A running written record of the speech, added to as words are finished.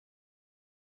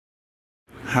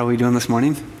How are we doing this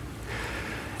morning?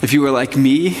 If you were like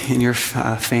me and your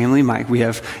family, we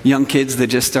have young kids that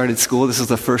just started school. This is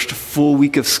the first full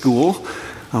week of school,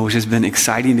 which has been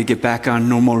exciting to get back on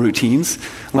normal routines.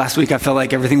 Last week, I felt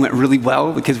like everything went really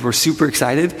well because we're super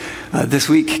excited. This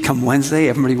week, come Wednesday,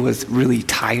 everybody was really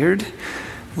tired,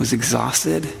 was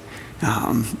exhausted.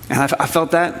 And I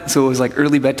felt that. So it was like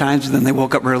early bedtimes, and then they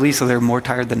woke up early, so they were more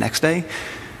tired the next day.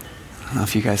 I don't know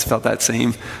if you guys felt that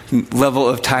same level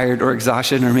of tired or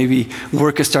exhaustion, or maybe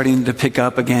work is starting to pick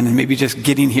up again, and maybe just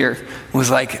getting here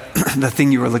was like the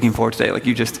thing you were looking for today. Like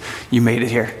you made it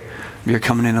here. You're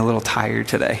coming in a little tired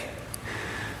today.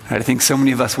 Right, I think so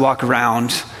many of us walk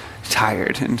around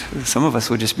tired, and some of us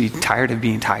would just be tired of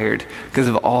being tired because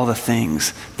of all the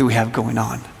things that we have going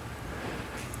on.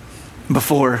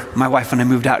 Before my wife and I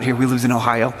moved out here, we lived in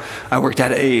Ohio. I worked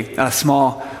at a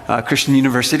small Christian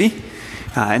university.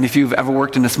 And if you've ever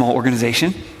worked in a small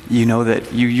organization, you know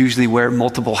that you usually wear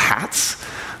multiple hats.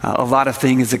 A lot of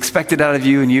things is expected out of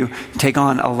you, and you take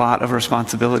on a lot of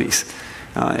responsibilities.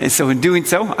 And so in doing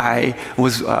so, I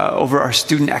was over our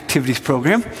student activities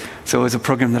program. So it was a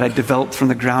program that I developed from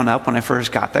the ground up when I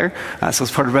first got there. So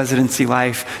it's part of residency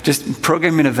life, just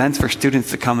programming events for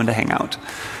students to come and to hang out.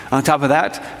 On top of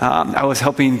that, I was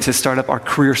helping to start up our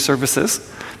career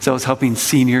services. So I was helping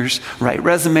seniors write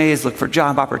resumes, look for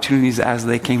job opportunities as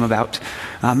they came about.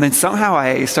 And somehow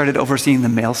I started overseeing the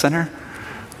mail center.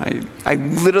 I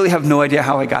literally have no idea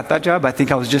how I got that job. I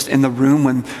think I was just in the room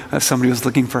when somebody was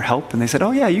looking for help, and they said,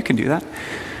 "Oh yeah, you can do that."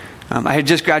 I had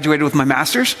just graduated with my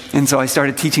master's, and so I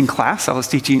started teaching class. I was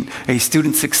teaching a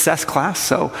student success class,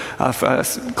 so a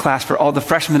class for all the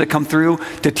freshmen that come through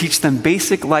to teach them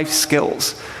basic life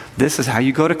skills. This is how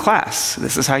you go to class.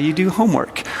 This is how you do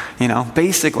homework.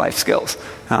 Basic life skills.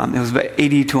 It was about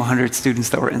 80 to 100 students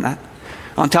that were in that.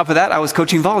 On top of that, I was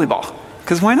coaching volleyball,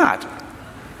 because why not?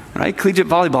 Right? Collegiate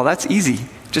volleyball, that's easy.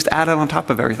 Just add it on top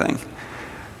of everything.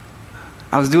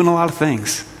 I was doing a lot of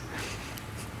things.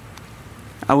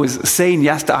 I was saying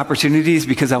yes to opportunities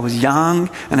because I was young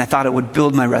and I thought it would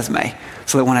build my resume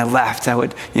so that when I left, I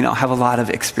would, have a lot of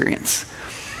experience.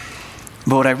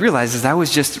 But what I realized is I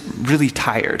was just really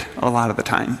tired a lot of the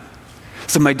time.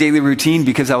 So my daily routine,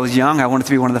 because I was young, I wanted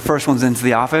to be one of the first ones into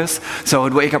the office. So I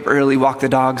would wake up early, walk the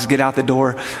dogs, get out the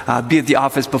door, be at the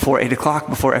office before 8 o'clock,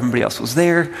 before everybody else was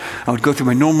there. I would go through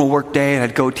my normal work day, and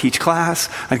I'd go teach class.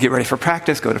 I'd get ready for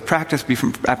practice, go to practice,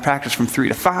 at practice from 3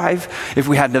 to 5. If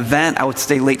we had an event, I would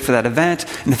stay late for that event.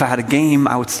 And if I had a game,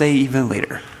 I would stay even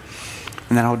later.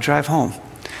 And then I would drive home.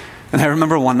 And I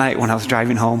remember one night when I was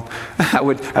driving home, I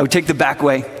would take the back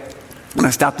way. And I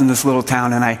stopped in this little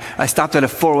town, and I stopped at a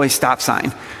 4-way stop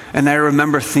sign. And I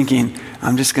remember thinking,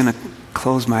 I'm just going to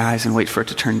close my eyes and wait for it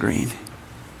to turn green.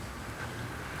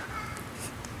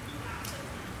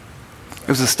 It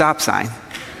was a stop sign.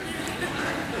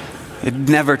 It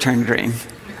never turned green.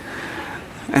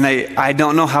 And I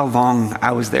don't know how long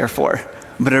I was there for,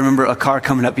 but I remember a car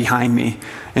coming up behind me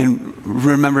and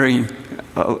remembering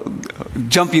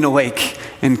jumping awake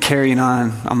and carrying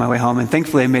on my way home. And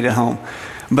thankfully I made it home.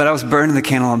 But I was burning the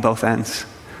candle on both ends.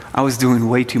 I was doing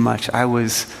way too much. I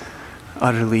was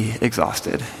utterly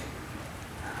exhausted.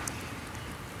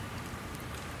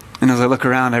 And as I look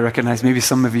around, I recognize maybe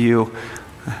some of you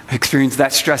experience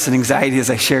that stress and anxiety as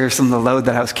I share some of the load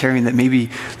that I was carrying, that maybe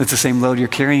that's the same load you're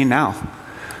carrying now,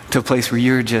 to a place where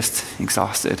you're just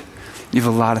exhausted. You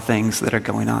have a lot of things that are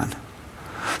going on.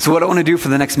 So what I want to do for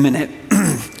the next minute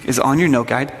is on your note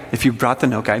guide, if you brought the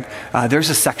note guide, there's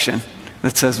a section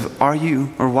that says,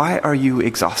 why are you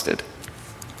exhausted?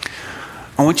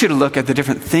 I want you to look at the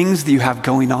different things that you have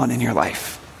going on in your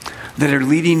life that are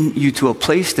leading you to a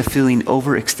place to feeling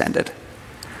overextended.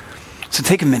 So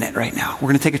take a minute right now. We're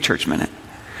going to take a church minute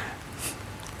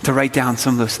to write down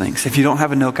some of those things. If you don't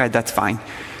have a note guide, that's fine.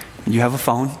 You have a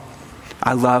phone.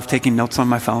 I love taking notes on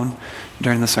my phone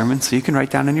during the sermon, so you can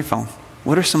write down on your phone.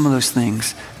 What are some of those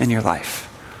things in your life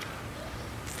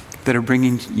that are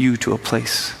bringing you to a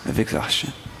place of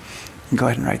exhaustion? And go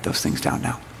ahead and write those things down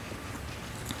now.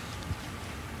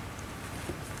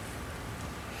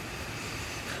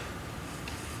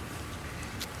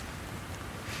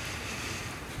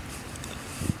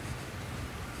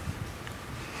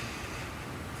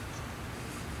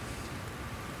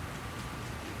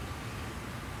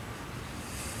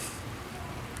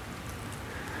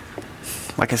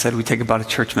 Like I said, we take about a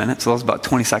church minute, so that was about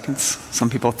 20 seconds. Some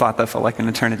people thought that felt like an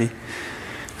eternity.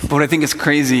 But what I think is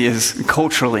crazy is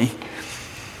culturally,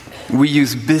 we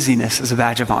use busyness as a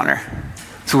badge of honor.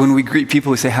 So when we greet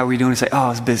people, we say, "How are we doing?" We say, "Oh, I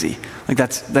was busy." Like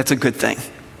that's a good thing.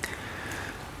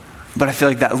 But I feel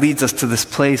like that leads us to this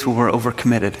place where we're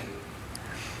overcommitted.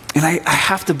 And I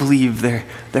have to believe there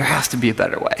has to be a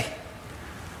better way.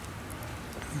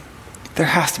 There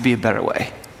has to be a better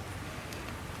way.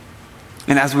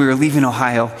 And as we were leaving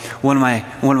Ohio, one of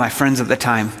my friends at the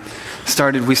time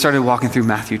we started walking through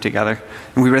Matthew together,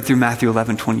 and we read through Matthew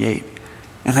 11:28.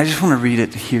 And I just want to read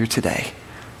it here today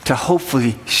to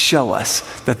hopefully show us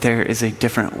that there is a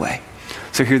different way.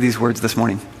 So hear these words this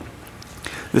morning.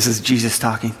 This is Jesus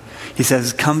talking. He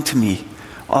says, "Come to me,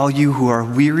 all you who are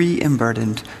weary and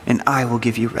burdened, and I will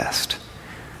give you rest.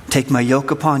 Take my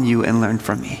yoke upon you and learn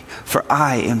from me, for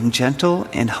I am gentle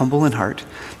and humble in heart,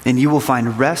 and you will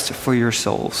find rest for your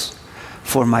souls.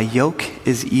 For my yoke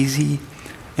is easy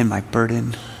and my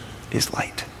burden is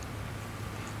light."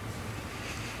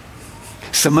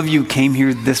 Some of you came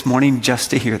here this morning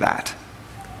just to hear that.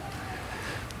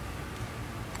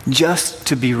 Just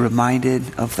to be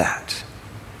reminded of that.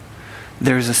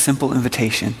 There is a simple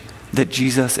invitation that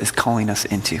Jesus is calling us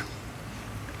into.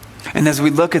 And as we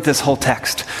look at this whole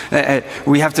text,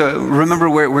 we have to remember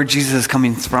where Jesus is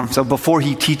coming from. So before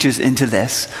he teaches into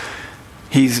this,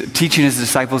 he's teaching his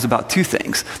disciples about two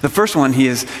things. The first one, he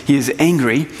is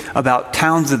angry about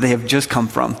towns that they have just come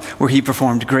from, where he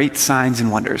performed great signs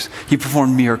and wonders. He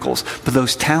performed miracles, but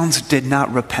those towns did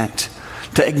not repent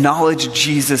to acknowledge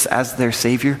Jesus as their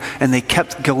Savior, and they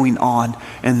kept going on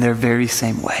in their very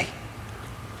same way.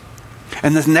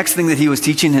 And the next thing that he was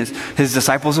teaching his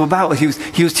disciples about, he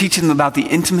was teaching them about the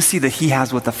intimacy that he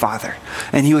has with the Father.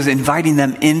 And he was inviting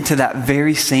them into that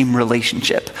very same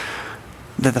relationship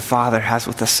that the Father has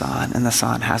with the Son and the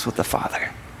Son has with the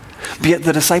Father. But yet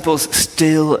the disciples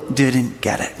still didn't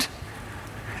get it.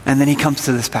 And then he comes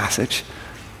to this passage,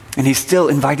 and he's still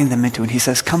inviting them into it. He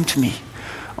says, "Come to me,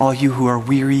 all you who are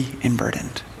weary and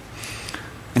burdened."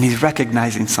 And he's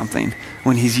recognizing something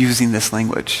when he's using this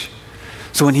language.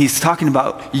 So when he's talking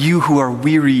about you who are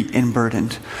weary and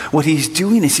burdened, what he's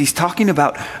doing is he's talking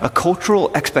about a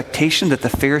cultural expectation that the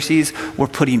Pharisees were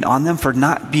putting on them for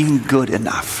not being good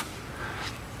enough.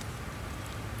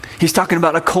 He's talking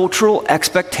about a cultural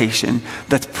expectation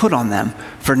that's put on them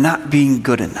for not being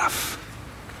good enough.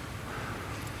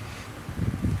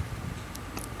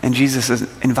 And Jesus is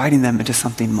inviting them into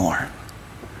something more.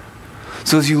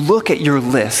 So as you look at your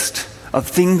list of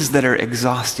things that are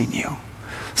exhausting you,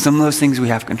 some of those things we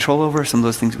have control over, some of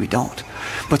those things we don't.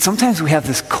 But sometimes we have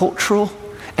this cultural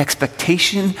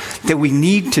expectation that we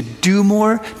need to do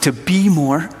more, to be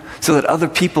more, so that other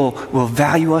people will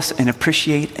value us and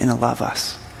appreciate and love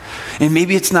us. And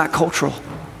maybe it's not cultural.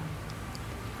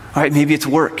 All right, maybe it's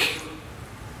work.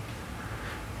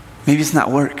 Maybe it's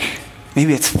not work.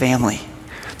 Maybe it's family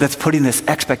that's putting this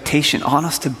expectation on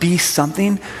us to be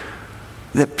something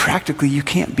that practically you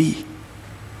can't be.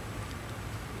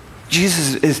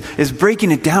 Jesus is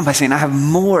breaking it down by saying, I have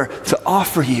more to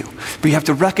offer you. But you have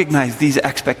to recognize these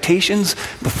expectations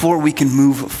before we can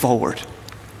move forward.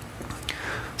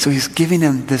 So he's giving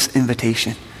them this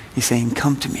invitation. He's saying,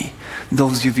 come to me,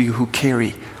 those of you who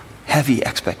carry heavy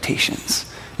expectations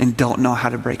and don't know how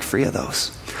to break free of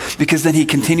those. Because then he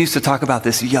continues to talk about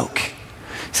this yoke.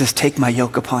 He says, take my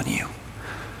yoke upon you.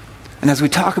 And as we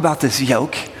talk about this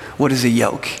yoke, what is a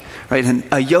yoke? Right? And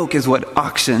a yoke is what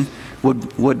oxen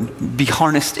would be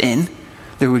harnessed in.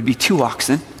 There would be two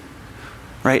oxen,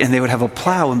 right? And they would have a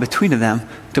plow in between of them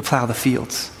to plow the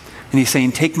fields. And he's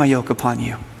saying, take my yoke upon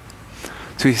you.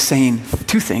 So he's saying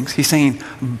two things. He's saying,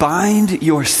 bind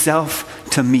yourself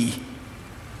to me.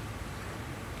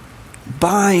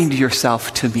 Bind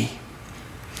yourself to me.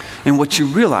 And what you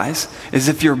realize is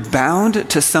if you're bound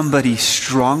to somebody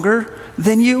stronger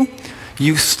than you,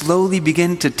 you slowly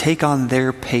begin to take on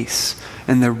their pace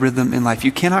and their rhythm in life.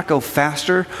 You cannot go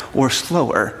faster or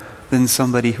slower than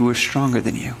somebody who is stronger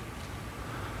than you.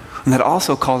 And that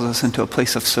also calls us into a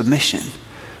place of submission,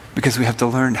 because we have to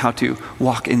learn how to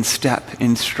walk in step,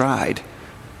 in stride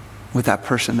with that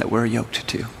person that we're yoked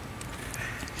to.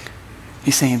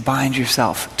 He's saying, bind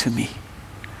yourself to me.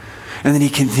 And then he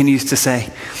continues to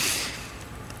say,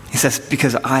 he says,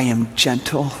 because I am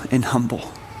gentle and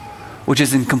humble, which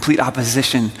is in complete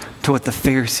opposition to what the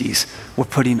Pharisees were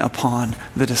putting upon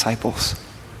the disciples.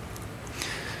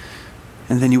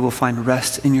 And then you will find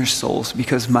rest in your souls,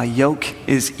 because my yoke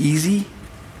is easy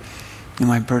and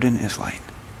my burden is light.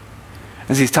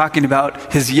 As he's talking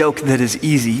about his yoke that is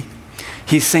easy,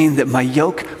 he's saying that my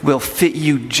yoke will fit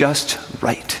you just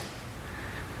right.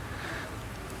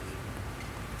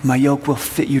 My yoke will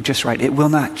fit you just right. It will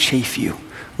not chafe you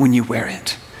when you wear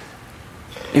it.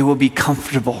 It will be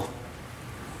comfortable.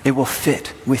 It will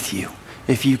fit with you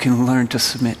if you can learn to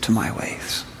submit to my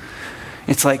ways.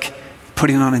 It's like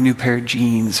putting on a new pair of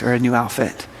jeans or a new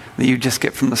outfit that you just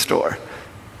get from the store.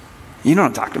 You know what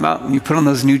I'm talking about. When you put on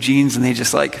those new jeans and they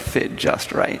just like fit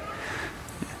just right.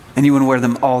 And you want to wear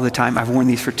them all the time. I've worn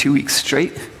these for 2 weeks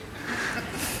straight.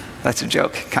 That's a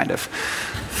joke, kind of.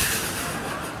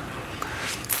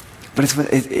 But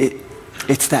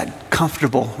it's that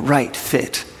comfortable, right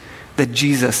fit that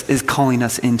Jesus is calling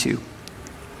us into.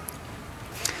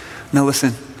 Now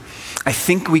listen, I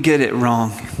think we get it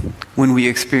wrong when we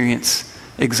experience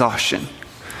exhaustion.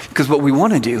 Because what we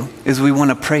want to do is we want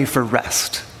to pray for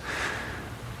rest.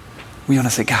 We want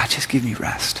to say, God, just give me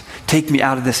rest. Take me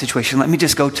out of this situation. Let me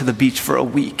just go to the beach for a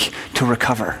week to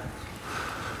recover.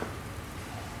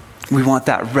 We want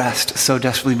that rest so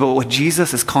desperately. But what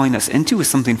Jesus is calling us into is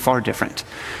something far different.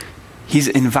 He's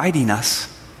inviting us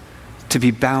to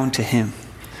be bound to him.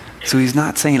 So he's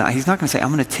not going to say,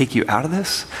 I'm going to take you out of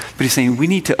this. But he's saying, we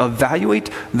need to evaluate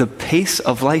the pace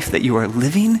of life that you are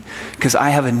living, because I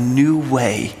have a new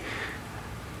way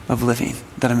of living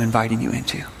that I'm inviting you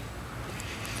into.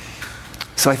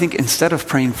 So I think instead of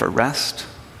praying for rest,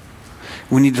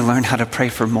 we need to learn how to pray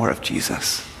for more of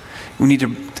Jesus. We need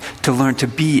to learn to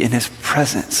be in his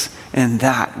presence, and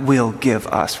that will give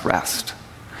us rest.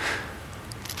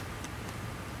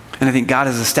 And I think God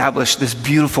has established this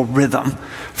beautiful rhythm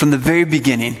from the very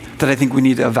beginning that I think we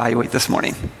need to evaluate this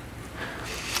morning.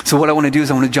 So what I want to do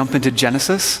is I want to jump into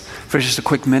Genesis for just a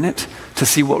quick minute to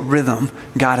see what rhythm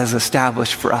God has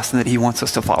established for us and that he wants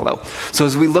us to follow. So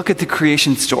as we look at the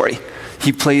creation story,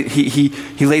 he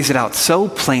lays it out so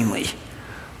plainly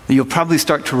that you'll probably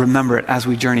start to remember it as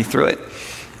we journey through it.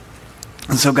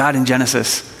 And so God in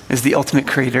Genesis is the ultimate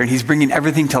creator, and he's bringing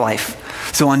everything to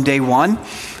life. So on day 1,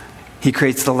 he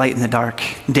creates the light and the dark.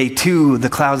 Day 2, the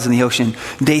clouds and the ocean.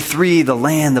 Day 3, the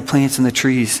land, the plants, and the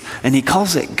trees. And he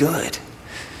calls it good.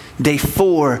 Day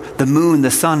 4, the moon, the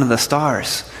sun, and the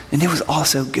stars. And it was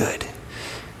also good.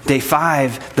 Day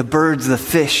 5, the birds, the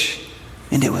fish.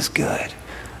 And it was good.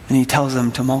 And he tells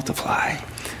them to multiply.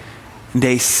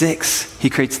 Day 6,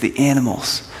 he creates the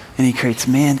animals. And he creates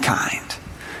mankind.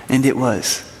 And it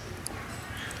was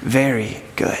very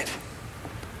good.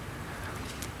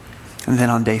 And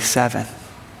then on day 7,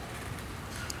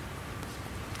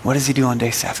 what does he do on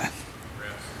day 7?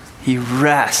 He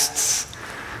rests.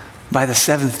 By the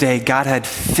 7th day, God had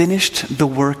finished the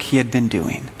work he had been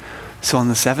doing. So on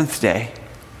the 7th day,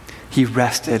 he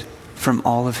rested from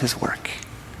all of his work,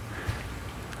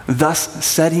 thus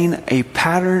setting a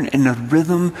pattern and a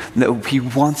rhythm that he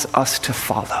wants us to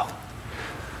follow.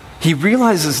 He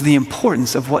realizes the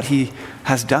importance of what he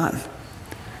has done.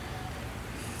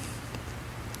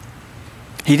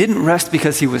 He didn't rest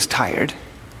because he was tired.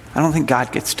 I don't think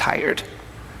God gets tired.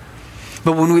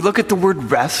 But when we look at the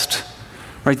word rest,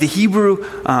 right, the Hebrew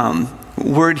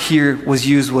word here was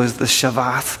the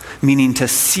Sabbath, meaning to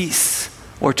cease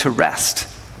or to rest.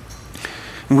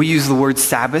 And we use the word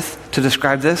Sabbath to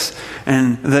describe this,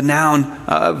 and the noun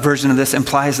version of this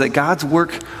implies that God's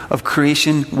work of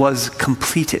creation was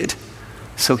completed,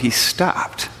 so he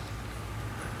stopped.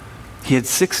 He had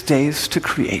 6 days to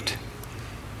create,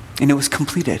 and it was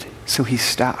completed, so he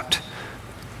stopped.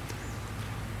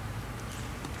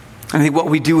 I think what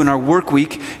we do in our work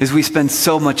week is we spend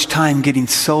so much time getting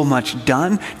so much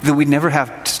done that we never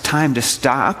have time to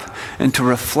stop and to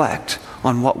reflect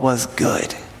on what was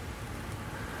good.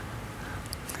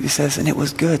 He says, and it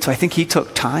was good. So I think he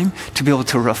took time to be able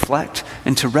to reflect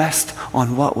and to rest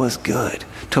on what was good,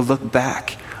 to look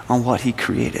back on what he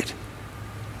created.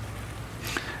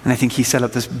 And I think he set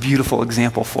up this beautiful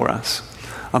example for us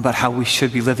about how we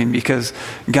should be living, because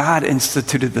God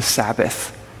instituted the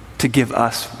Sabbath to give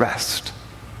us rest.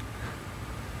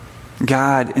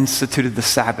 God instituted the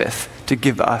Sabbath to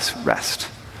give us rest.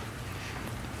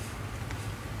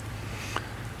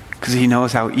 Because he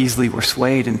knows how easily we're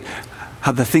swayed and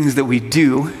how the things that we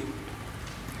do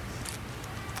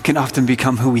can often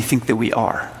become who we think that we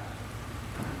are.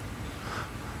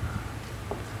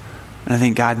 And I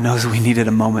think God knows we needed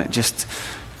a moment just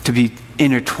to be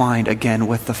intertwined again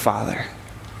with the Father,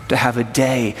 to have a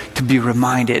day to be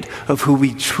reminded of who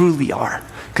we truly are,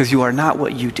 because you are not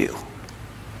what you do.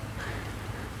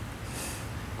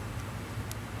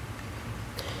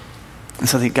 And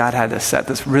so I think God had to set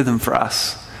this rhythm for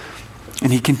us,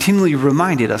 and he continually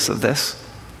reminded us of this.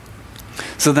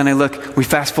 So then we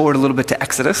fast forward a little bit to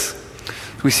Exodus.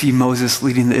 We see Moses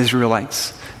leading the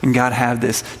Israelites, and God had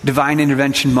this divine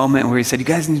intervention moment where he said, you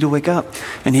guys need to wake up.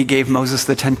 And he gave Moses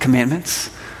the 10 commandments.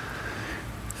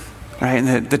 Right?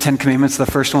 And the 10 commandments, the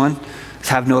first one is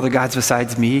have no other gods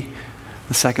besides me.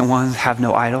 The second one is have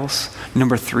no idols.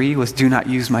 Number 3 was do not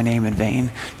use my name in vain.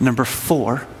 Number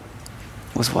 4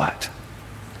 was what?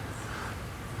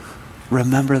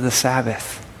 Remember the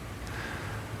Sabbath.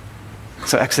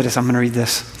 So Exodus, I'm going to read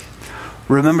this.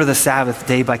 Remember the Sabbath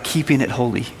day by keeping it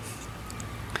holy.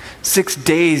 6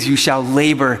 days you shall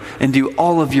labor and do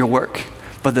all of your work,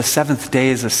 but the seventh day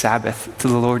is a Sabbath to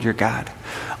the Lord your God.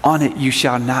 On it you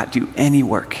shall not do any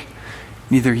work,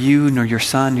 neither you nor your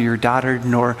son nor your daughter,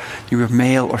 nor your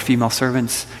male or female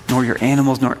servants, nor your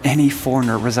animals, nor any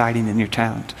foreigner residing in your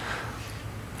town.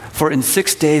 For in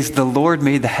 6 days the Lord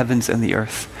made the heavens and the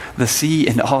earth, the sea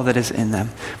and all that is in them,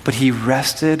 but he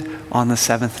rested on the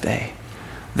seventh day.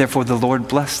 Therefore the Lord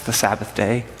blessed the Sabbath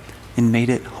day and made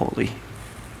it holy.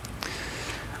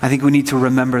 I think we need to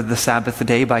remember the Sabbath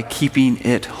day by keeping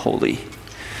it holy.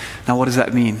 Now, what does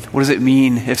that mean? What does it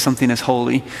mean if something is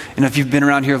holy? And if you've been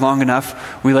around here long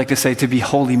enough, we like to say to be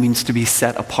holy means to be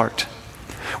set apart.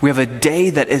 We have a day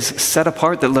that is set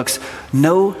apart that looks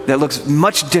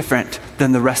much different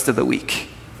than the rest of the week.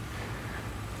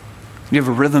 You have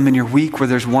a rhythm in your week where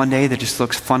there's one day that just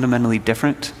looks fundamentally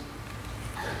different.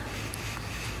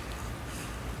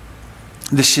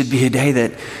 This should be a day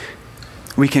that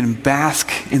we can bask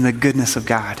in the goodness of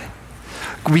God.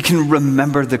 We can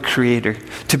remember the Creator,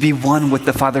 to be one with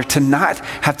the Father, to not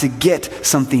have to get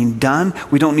something done.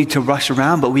 We don't need to rush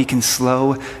around, but we can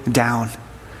slow down.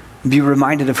 Be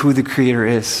reminded of who the Creator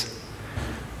is.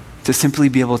 To simply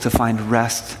be able to find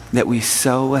rest that we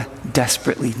so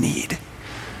desperately need.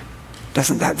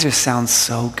 Doesn't that just sound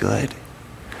so good?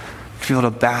 To be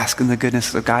able to bask in the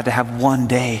goodness of God, to have one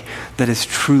day that is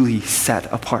truly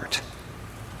set apart.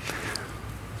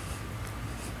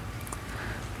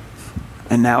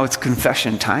 And now it's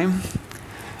confession time,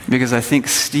 because I think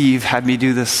Steve had me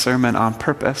do this sermon on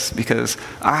purpose, because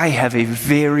I have a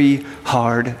very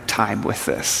hard time with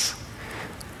this.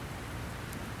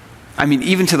 I mean,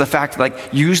 even to the fact,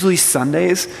 usually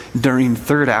Sundays during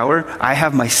third hour, I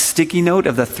have my sticky note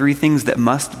of the 3 things that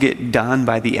must get done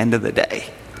by the end of the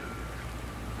day.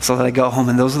 So that I go home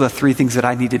and those are the 3 things that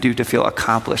I need to do to feel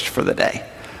accomplished for the day.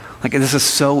 This is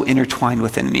so intertwined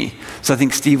within me. So I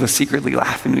think Steve was secretly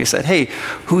laughing. He said, hey,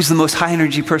 who's the most high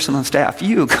energy person on staff?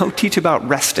 You, go teach about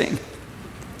resting.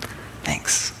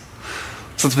 Thanks.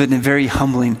 So it's been very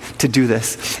humbling to do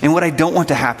this. And what I don't want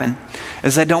to happen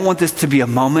is I don't want this to be a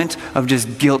moment of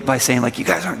just guilt by saying, you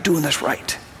guys aren't doing this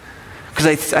right.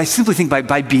 Because I simply think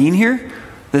by being here,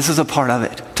 this is a part of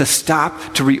it. To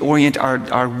stop, to reorient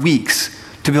our weeks,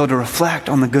 to be able to reflect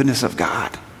on the goodness of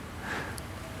God.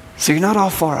 So you're not all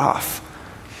far off,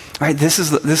 right? This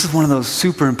is one of those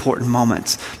super important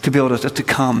moments to be able to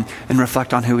come and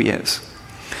reflect on who he is.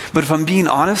 But if I'm being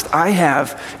honest, I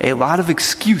have a lot of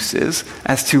excuses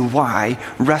as to why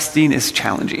resting is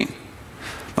challenging.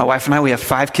 My wife and I, we have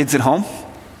 5 kids at home.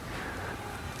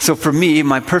 So for me,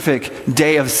 my perfect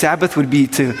day of Sabbath would be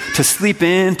to sleep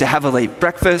in, to have a late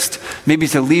breakfast, maybe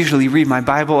to leisurely read my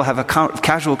Bible, have a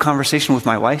casual conversation with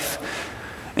my wife.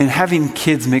 And having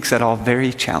kids makes that all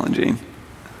very challenging.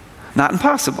 Not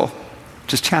impossible,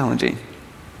 just challenging.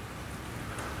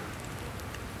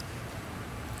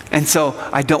 And so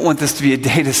I don't want this to be a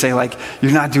day to say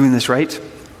you're not doing this right.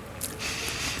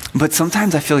 But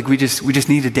sometimes I feel like we just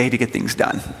need a day to get things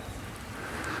done.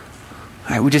 All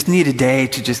right, we just need a day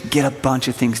to just get a bunch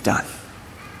of things done.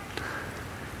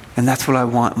 And that's what I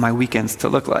want my weekends to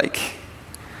look like.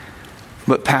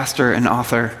 But pastor and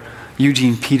author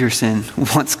Eugene Peterson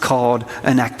once called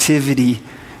an activity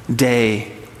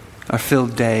day, a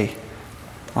filled day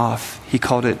off. He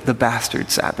called it the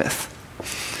bastard Sabbath.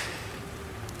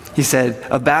 He said,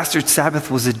 a bastard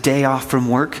Sabbath was a day off from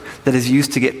work that is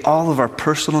used to get all of our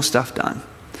personal stuff done.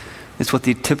 It's what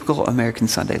the typical American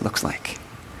Sunday looks like.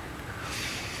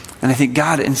 And I think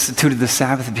God instituted the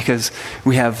Sabbath because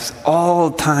we have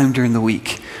all time during the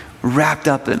week wrapped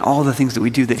up in all the things that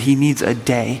we do, that he needs a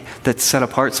day that's set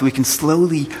apart so we can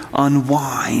slowly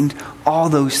unwind all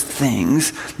those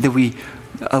things that we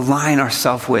align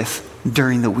ourselves with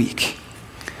during the week.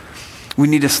 We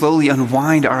need to slowly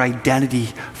unwind our identity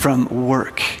from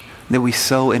work that we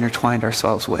so intertwined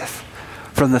ourselves with,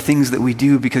 from the things that we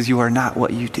do because you are not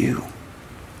what you do.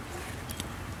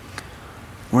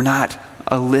 We're not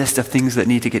a list of things that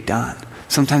need to get done.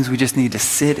 Sometimes we just need to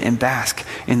sit and bask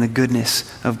in the goodness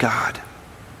of God.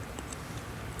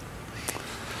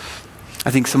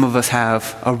 I think some of us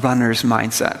have a runner's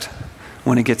mindset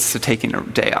when it gets to taking a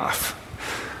day off.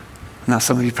 Now,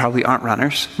 some of you probably aren't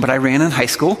runners, but I ran in high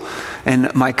school,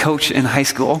 and my coach in high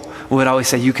school would always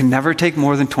say, you can never take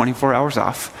more than 24 hours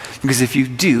off, because if you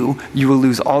do, you will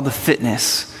lose all the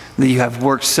fitness that you have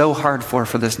worked so hard for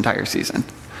this entire season.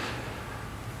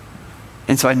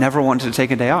 And so I never wanted to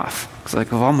take a day off. It's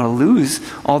if I'm going to lose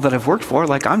all that I've worked for,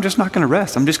 I'm just not going to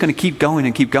rest. I'm just going to keep going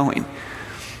and keep going.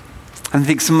 I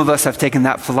think some of us have taken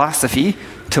that philosophy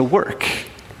to work,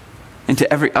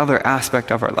 into every other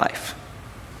aspect of our life.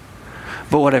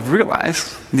 But what I've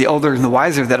realized, the older and the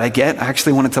wiser that I get, I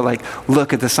actually wanted to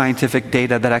look at the scientific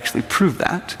data that actually proved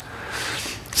that.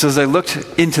 So as I looked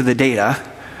into the data,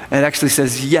 it actually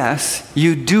says, yes,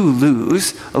 you do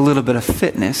lose a little bit of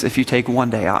fitness if you take one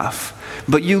day off,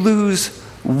 but you lose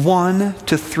 1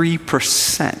 to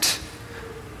 3%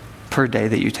 per day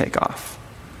that you take off.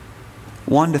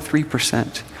 1 to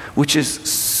 3%, which is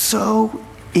so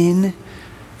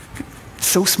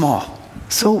small,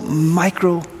 so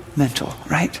micro-mental,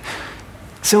 right?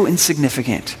 So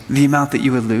insignificant, the amount that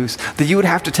you would lose, that you would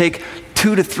have to take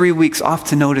 2 to 3 weeks off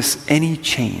to notice any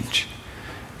change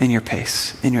in your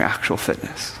pace, in your actual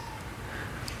fitness.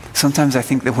 Sometimes I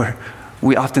think that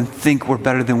we often think we're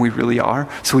better than we really are,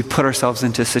 so we put ourselves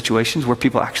into situations where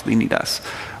people actually need us.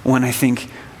 When I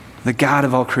think the God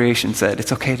of all creation said,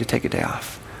 it's okay to take a day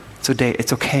off.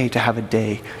 It's okay to have a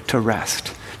day to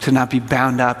rest, to not be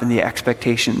bound up in the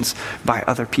expectations by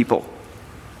other people.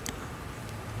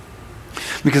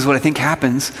 Because what I think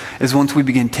happens is once we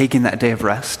begin taking that day of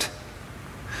rest,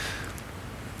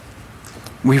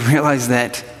 we realize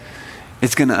that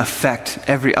it's going to affect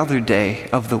every other day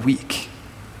of the week.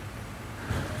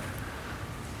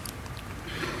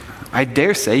 I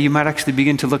dare say you might actually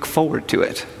begin to look forward to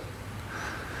it.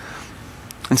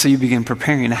 And so you begin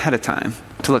preparing ahead of time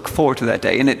to look forward to that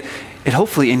day. And it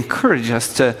hopefully encourages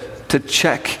us to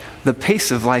check the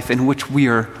pace of life in which we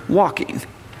are walking.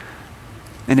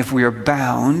 And if we are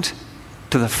bound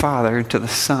to the Father and to the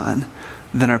Son,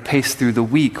 then our pace through the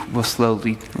week will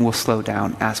slow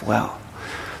down as well.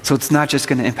 So it's not just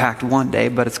going to impact one day,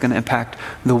 but it's going to impact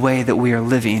the way that we are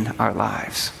living our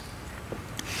lives.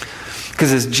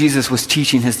 Because as Jesus was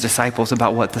teaching his disciples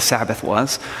about what the Sabbath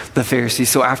was, the Pharisees,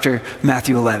 so after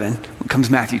Matthew 11 comes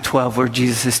Matthew 12, where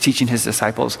Jesus is teaching his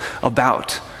disciples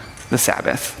about the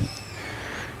Sabbath.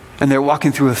 And they're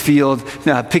walking through a field,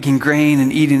 picking grain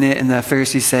and eating it, and the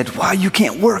Pharisees said, "Wow, you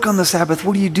can't work on the Sabbath.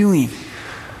 What are you doing?"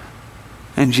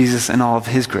 And Jesus, in all of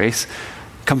his grace,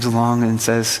 comes along and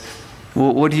says,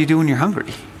 "Well, what do you do when you're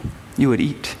hungry? You would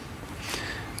eat."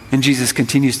 And Jesus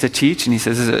continues to teach, and he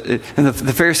says, and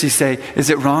the Pharisees say, "Is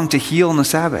it wrong to heal on the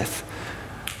Sabbath?"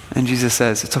 And Jesus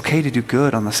says, "It's okay to do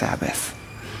good on the Sabbath."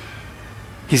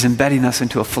 He's embedding us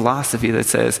into a philosophy that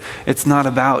says it's not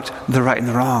about the right and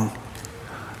the wrong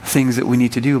things that we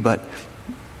need to do, but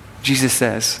Jesus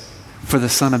says, "For the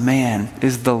Son of Man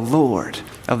is the Lord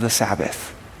of the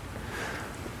Sabbath."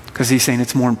 Because he's saying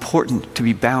it's more important to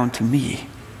be bound to me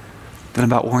than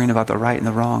about worrying about the right and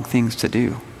the wrong things to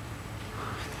do.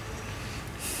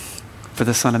 For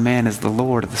the Son of Man is the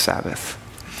Lord of the Sabbath.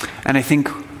 And I think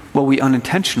what we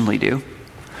unintentionally do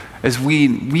is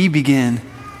we begin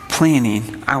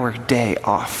planning our day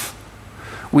off.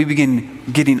 We begin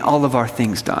getting all of our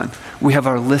things done. We have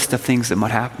our list of things that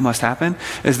must happen,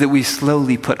 is that we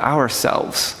slowly put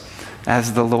ourselves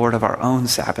as the Lord of our own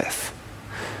Sabbath,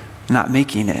 not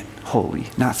making it holy,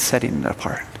 not setting it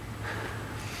apart.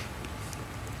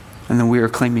 And then we are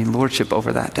claiming lordship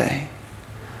over that day,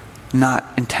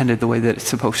 not intended the way that it's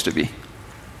supposed to be.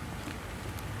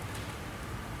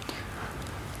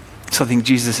 So I think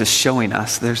Jesus is showing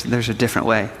us there's a different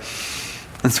way.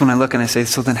 And so when I look and I say,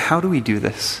 so then how do we do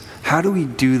this? How do we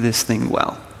do this thing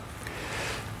well?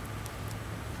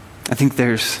 I think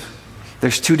there's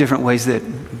two different ways that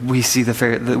we see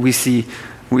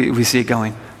we see it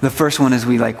going. The first one is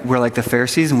we're like the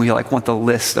Pharisees, and we want the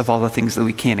list of all the things that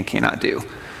we can and cannot do.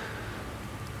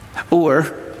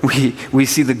 Or we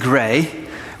see the gray.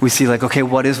 We see okay,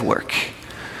 what is work?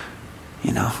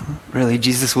 Really,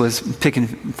 Jesus was picking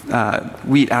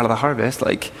wheat out of the harvest.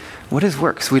 What is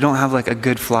work? So we don't have a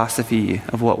good philosophy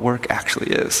of what work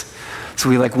actually is. So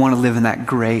we want to live in that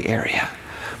gray area.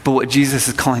 But what Jesus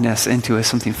is calling us into is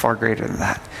something far greater than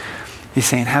that. He's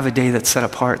saying, have a day that's set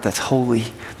apart, that's holy,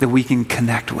 that we can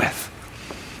connect with.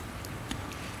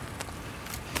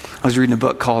 I was reading a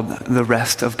book called The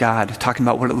Rest of God, talking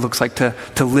about what it looks like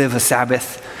to live a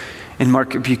Sabbath. And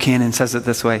Mark Buchanan says it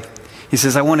this way. He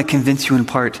says, "I want to convince you in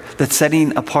part that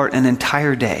setting apart an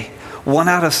entire day, 1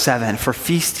 out of 7, for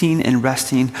feasting and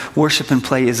resting, worship and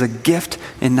play is a gift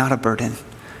and not a burden.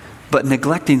 But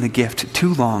neglecting the gift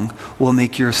too long will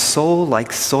make your soul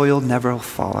like soil never will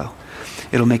follow.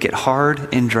 It'll make it hard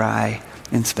and dry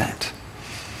and spent."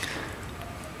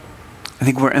 I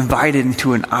think we're invited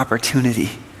into an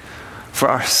opportunity for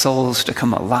our souls to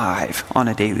come alive on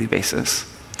a daily basis.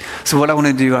 So what I want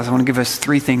to do is I want to give us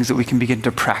 3 things that we can begin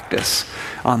to practice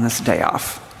on this day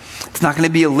off. It's not going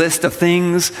to be a list of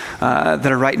things that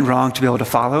are right and wrong to be able to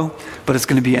follow, but it's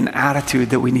going to be an attitude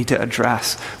that we need to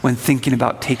address when thinking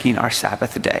about taking our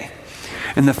Sabbath day.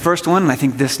 And the first one, and I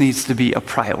think this needs to be a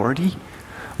priority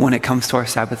when it comes to our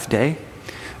Sabbath day,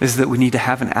 is that we need to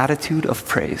have an attitude of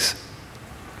praise.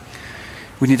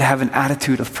 We need to have an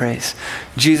attitude of praise.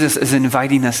 Jesus is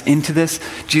inviting us into this.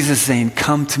 Jesus is saying,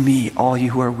 come to me, all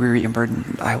you who are weary and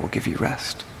burdened, I will give you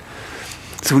rest.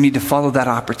 So we need to follow that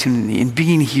opportunity. And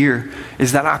being here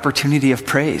is that opportunity of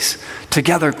praise.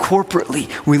 Together, corporately,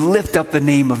 we lift up the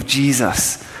name of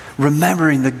Jesus,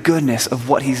 remembering the goodness of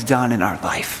what he's done in our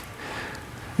life.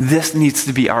 This needs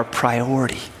to be our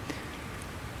priority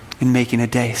in making a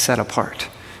day set apart.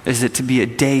 Is it to be a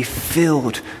day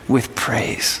filled with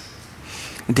praise?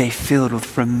 A day filled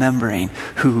with remembering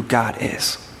who God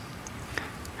is.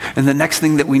 And the next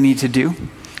thing that we need to do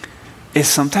is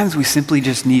sometimes we simply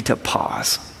just need to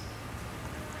pause.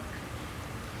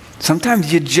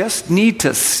 Sometimes you just need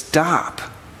to stop.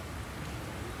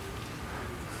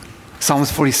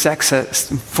 Psalms 46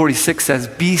 says,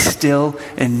 be still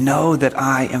and know that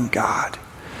I am God.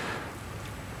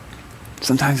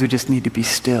 Sometimes we just need to be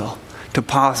still, to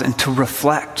pause and to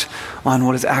reflect on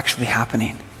what is actually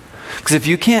happening. Because if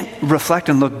you can't reflect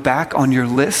and look back on your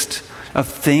list of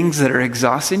things that are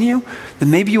exhausting you, then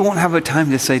maybe you won't have a time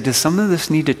to say, does some of this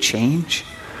need to change?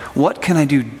 What can I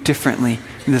do differently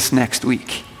this next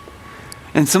week?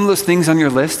 And some of those things on your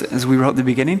list, as we wrote at the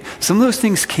beginning, some of those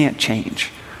things can't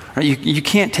change. Right? You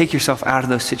can't take yourself out of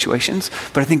those situations,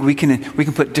 but I think we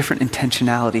can put different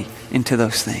intentionality into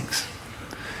those things.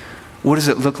 What does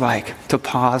it look like to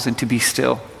pause and to be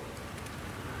still?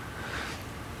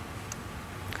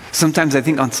 Sometimes I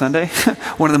think on Sunday,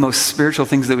 one of the most spiritual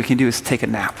things that we can do is take a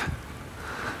nap.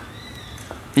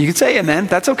 You can say amen,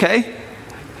 that's okay.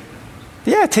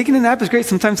 Yeah, taking a nap is great.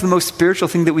 Sometimes the most spiritual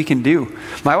thing that we can do.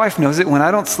 My wife knows it. When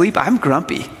I don't sleep, I'm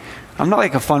grumpy. I'm not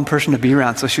like a fun person to be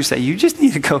around. So she'll say, you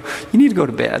need to go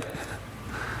to bed.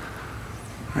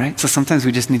 Right? So sometimes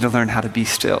we just need to learn how to be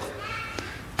still.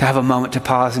 To have a moment to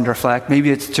pause and reflect. Maybe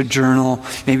it's to journal.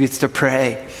 Maybe it's to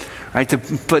pray. Right?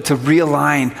 But to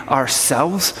realign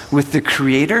ourselves with the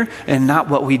Creator and not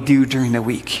what we do during the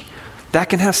week. That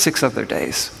can have 6 other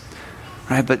days.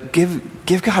 Right? But give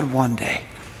God one day.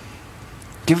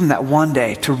 Give him that one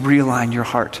day to realign your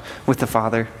heart with the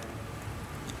Father.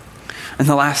 And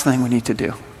the last thing we need to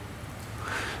do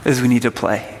is we need to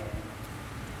play.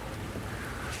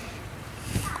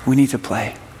 We need to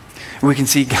play. We can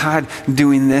see God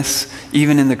doing this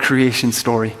even in the creation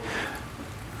story.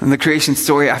 In the creation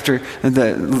story, after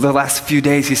the last few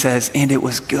days, he says, and it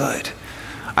was good.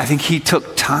 I think he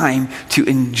took time to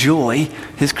enjoy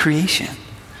his creation,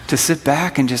 to sit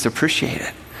back and just appreciate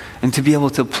it, and to be able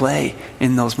to play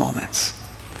in those moments.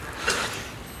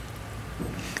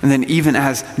 And then even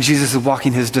as Jesus is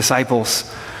walking his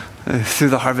disciples through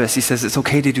the harvest, he says, it's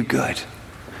okay to do good.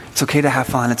 It's okay to have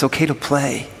fun. It's okay to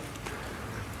play.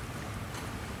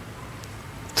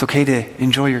 It's okay to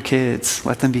enjoy your kids.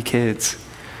 Let them be kids.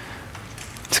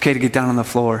 It's okay to get down on the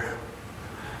floor.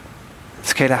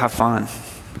 It's okay to have fun.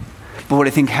 But what I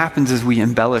think happens is we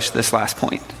embellish this last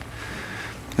point.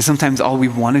 And sometimes all we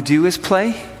want to do is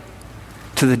play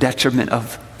to the detriment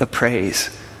of the praise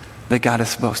that God is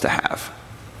supposed to have.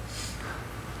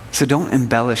 So don't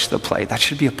embellish the play. That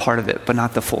should be a part of it, but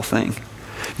not the full thing.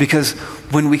 Because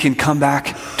when we can come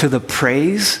back to the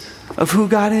praise of who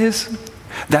God is,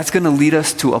 that's going to lead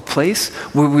us to a place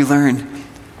where we learn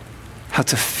how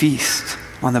to feast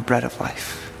on the bread of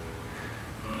life.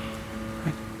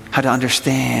 Right? How to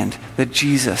understand that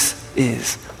Jesus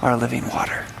is our living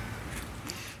water.